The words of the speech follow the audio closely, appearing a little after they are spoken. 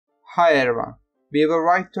Hi everyone, we will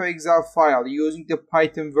write to Excel file using the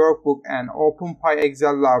Python Workbook and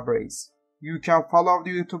OpenPyXL libraries. You can follow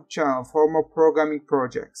the YouTube channel for more programming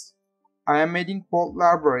projects. I am adding both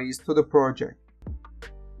libraries to the project.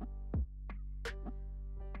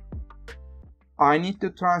 I need to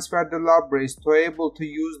transfer the libraries to be able to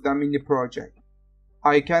use them in the project.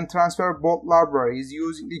 I can transfer both libraries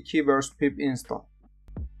using the keywords pip install.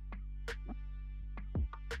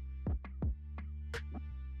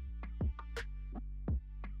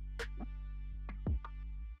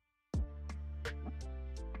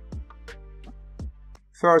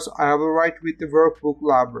 First, I will write with the workbook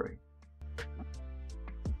library.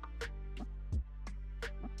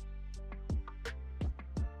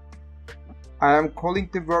 I am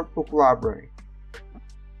calling the workbook library.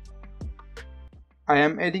 I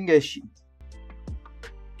am adding a sheet.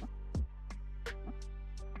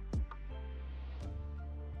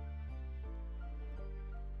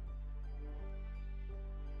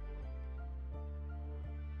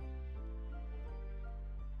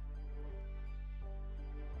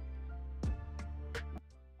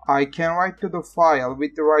 I can write to the file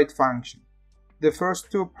with the write function. The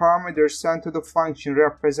first two parameters sent to the function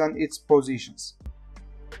represent its positions.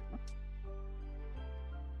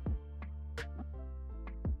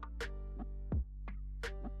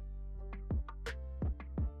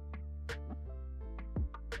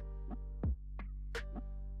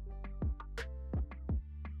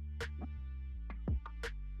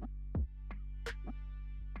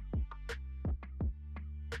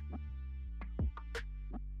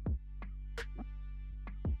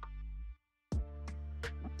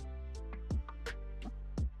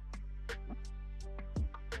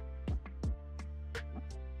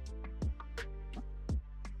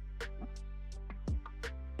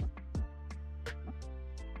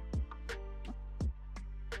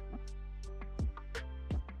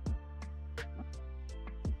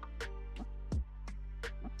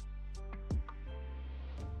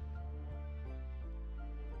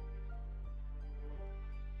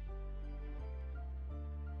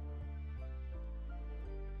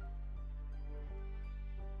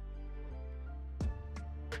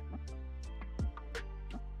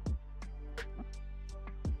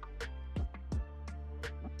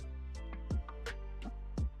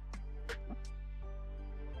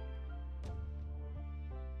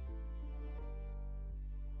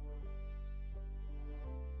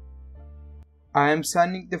 I am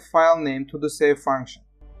sending the file name to the save function.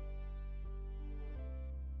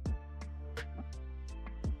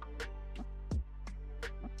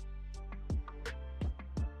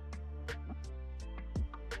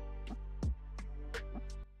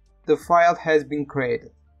 The file has been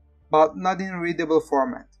created, but not in readable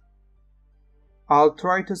format. I'll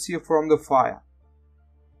try to see from the file.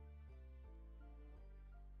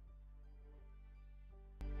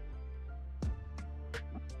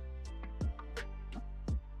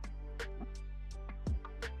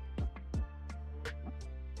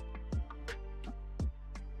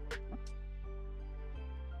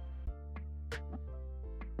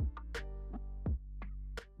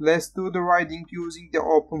 Let's do the writing using the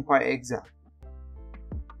OpenPyXL.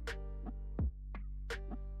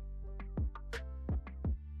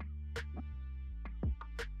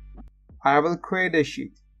 I will create a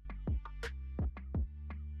sheet.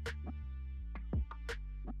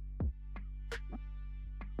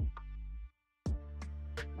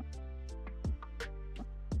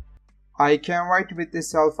 I can write with the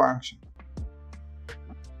cell function.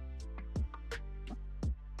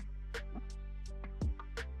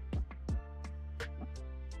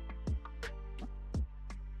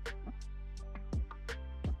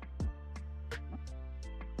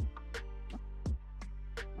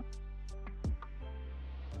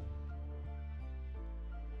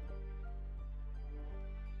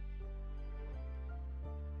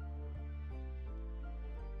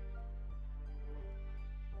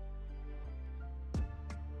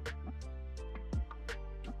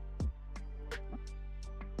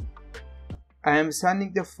 I am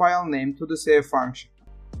sending the file name to the save function.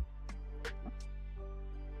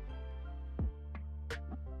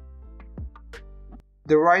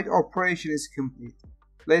 The write operation is complete.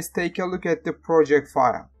 Let's take a look at the project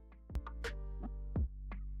file.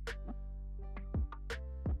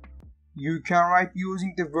 You can write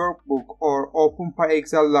using the workbook or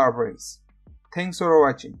OpenPyXL libraries. Thanks for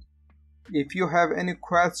watching. If you have any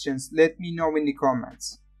questions, let me know in the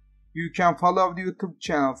comments. You can follow the YouTube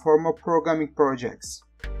channel for more programming projects.